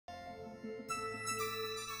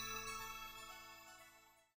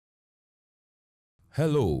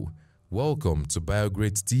Hello, welcome to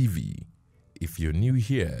BioGreat TV. If you're new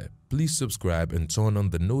here, please subscribe and turn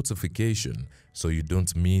on the notification so you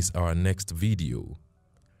don't miss our next video.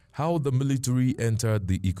 How the military entered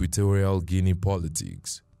the Equatorial Guinea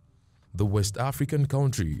politics. The West African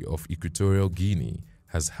country of Equatorial Guinea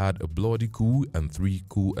has had a bloody coup and 3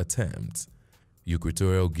 coup attempts.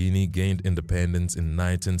 Equatorial Guinea gained independence in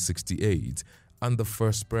 1968 and the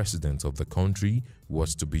first president of the country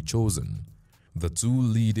was to be chosen. The 2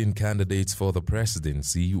 leading candidates for the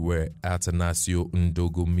presidency were Atanasio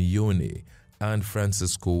Ndongo Miyone and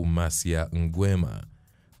Francisco Macías Nguema.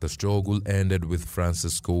 The struggle ended with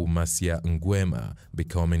Francisco Macías Nguema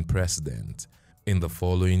becoming president. In the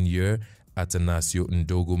following year, Atanasio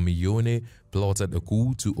Ndongo Miyone plotted a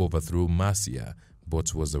coup to overthrow Macias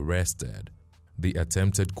but was arrested. The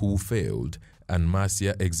attempted coup failed and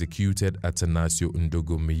Macias executed Atanasio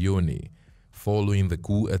Ndongo Miyone. Following the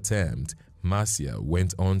coup attempt, Macias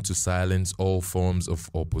went on to silence all forms of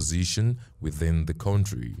opposition within the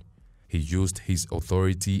country. He used his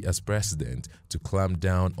authority as president to clamp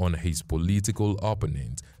down on his political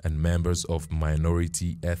opponents and members of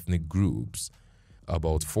minority ethnic groups.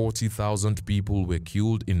 About 40,000 people were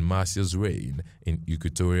killed in Macias' reign in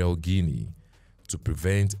Equatorial Guinea. To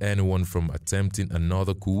prevent anyone from attempting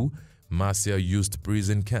another coup, Macias used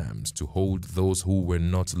prison camps to hold those who were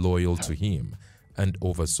not loyal to him and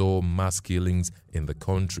oversaw mass killings in the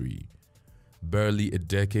country. Barely a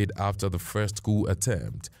decade after the first coup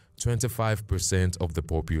attempt, 25% of the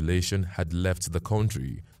population had left the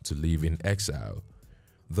country to live in exile.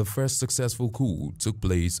 The first successful coup took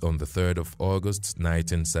place on the 3rd of August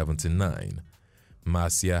 1979.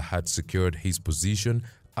 Macias had secured his position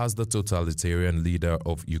as the totalitarian leader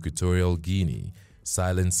of Equatorial Guinea,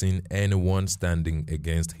 silencing anyone standing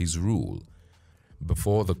against his rule.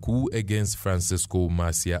 Before the coup against Francisco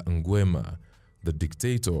Macías Nguema, the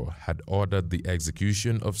dictator had ordered the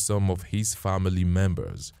execution of some of his family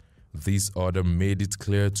members. This order made it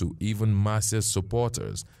clear to even Macias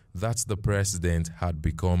supporters that the president had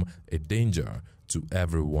become a danger to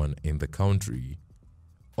everyone in the country.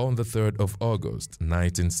 On the 3rd of August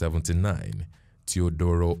 1979,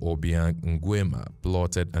 Teodoro Obiang Nguema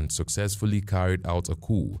plotted and successfully carried out a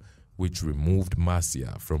coup which removed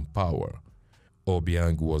Macias from power.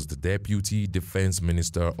 Obiang was the deputy defense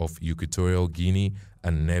minister of Equatorial Guinea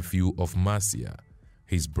and nephew of Macias.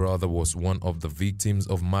 His brother was one of the victims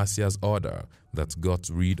of Macias' order that got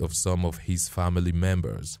rid of some of his family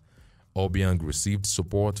members. Obiang received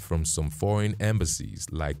support from some foreign embassies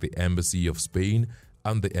like the Embassy of Spain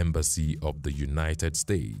and the Embassy of the United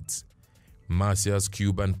States. Macias'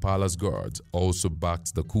 Cuban palace guards also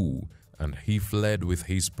backed the coup, and he fled with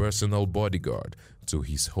his personal bodyguard to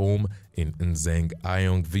his home in Nzeng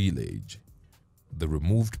Ayong village. The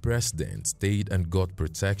removed president stayed and got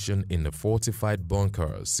protection in a fortified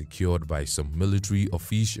bunker secured by some military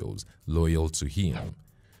officials loyal to him.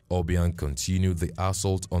 Obiang continued the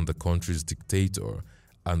assault on the country's dictator,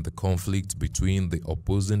 and the conflict between the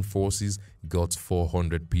opposing forces got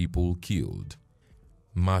 400 people killed.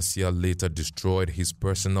 Macias later destroyed his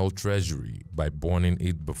personal treasury by burning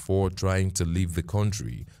it before trying to leave the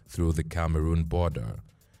country through the Cameroon border.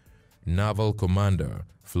 Naval commander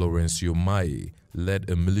Florencio Maye led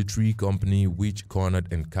a military company which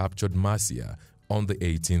cornered and captured Macias on the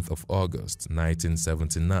 18th of August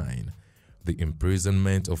 1979. The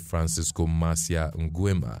imprisonment of Francisco Macías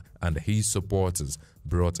Nguema and his supporters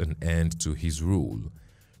brought an end to his rule.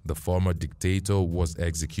 The former dictator was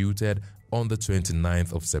executed on the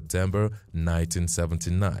 29th of September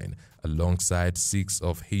 1979 alongside 6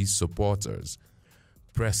 of his supporters.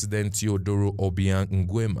 President Teodoro Obiang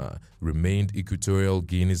Nguema remained Equatorial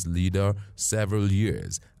Guinea's leader several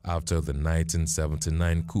years after the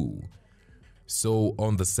 1979 coup. So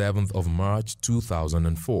on the 7th of March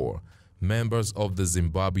 2004, members of the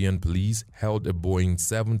Zimbabwean police held a Boeing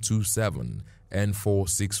 727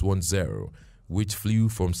 N4610 which flew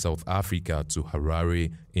from South Africa to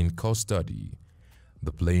Harare in custody.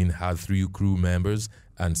 The plane had 3 crew members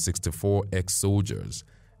and 64 ex-soldiers.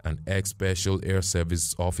 An ex-Special Air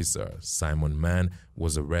Service officer, Simon Mann,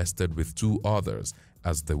 was arrested with 2 others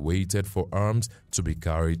as they waited for arms to be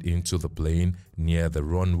carried into the plane near the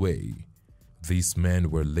runway. These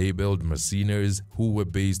men were labeled mercenaries who were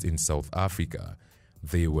based in South Africa.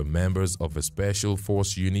 They were members of a special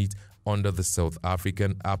force unit under the South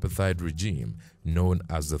African apartheid regime known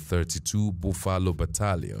as the 32 Buffalo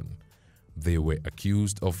Battalion. They were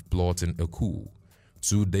accused of plotting a coup.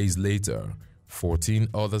 2 days later, 14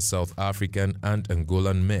 other South African and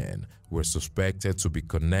Angolan men were suspected to be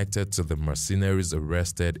connected to the mercenaries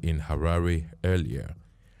arrested in Harare earlier.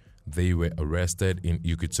 They were arrested in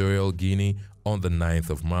Equatorial Guinea on the 9th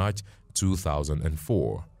of March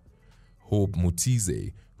 2004. Hope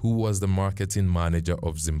Mutize, who was the marketing manager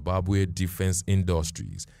of Zimbabwe Defense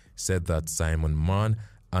Industries, said that Simon Mann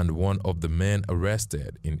and one of the men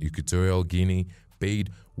arrested in Equatorial Guinea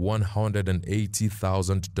paid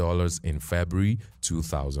 $180,000 in February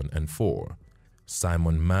 2004.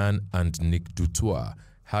 Simon Mann and Nick Dutoit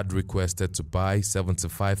had requested to buy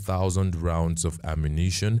 75,000 rounds of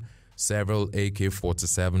ammunition, several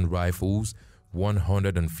AK-47 rifles,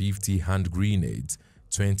 150 hand grenades,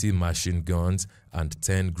 20 machine guns, and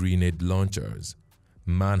 10 grenade launchers.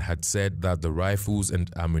 Mann had said that the rifles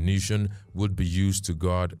and ammunition would be used to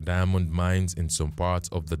guard diamond mines in some parts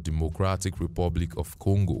of the Democratic Republic of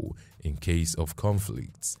Congo in case of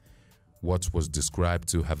conflicts. What was described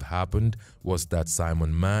to have happened was that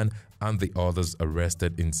Simon Mann and the others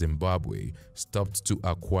arrested in Zimbabwe stopped to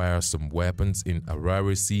acquire some weapons in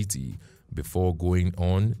Harare City before going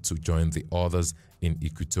on to join the others in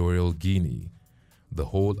Equatorial Guinea. The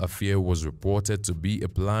whole affair was reported to be a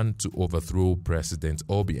plan to overthrow President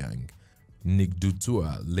Obiang. Nick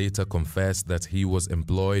Dutoit later confessed that he was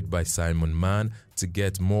employed by Simon Mann to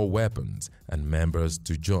get more weapons and members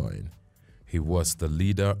to join. He was the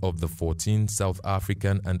leader of the 14 South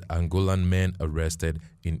African and Angolan men arrested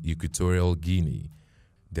in Equatorial Guinea.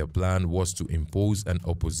 Their plan was to impose an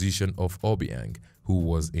opposition of Obiang, who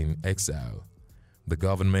was in exile. The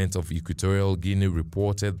government of Equatorial Guinea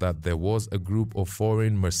reported that there was a group of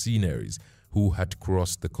foreign mercenaries who had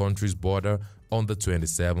crossed the country's border on the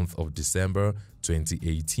 27th of December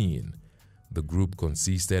 2018. The group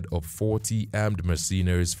consisted of 40 armed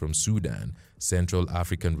mercenaries from Sudan, Central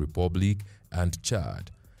African Republic, and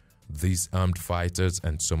Chad. These armed fighters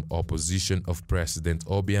and some opposition of President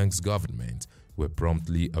Obiang's government were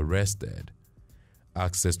promptly arrested.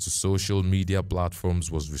 Access to social media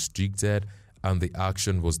platforms was restricted, and the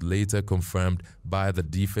action was later confirmed by the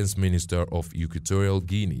defense minister of Equatorial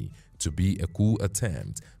Guinea to be a coup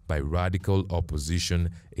attempt by radical opposition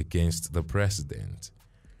against the president.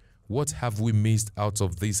 What have we missed out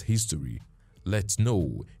of this history? Let's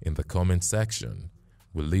know in the comment section.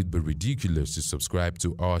 Will it be ridiculous to subscribe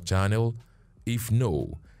to our channel? If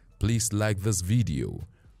no, please like this video,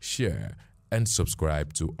 share, and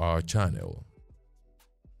subscribe to our channel.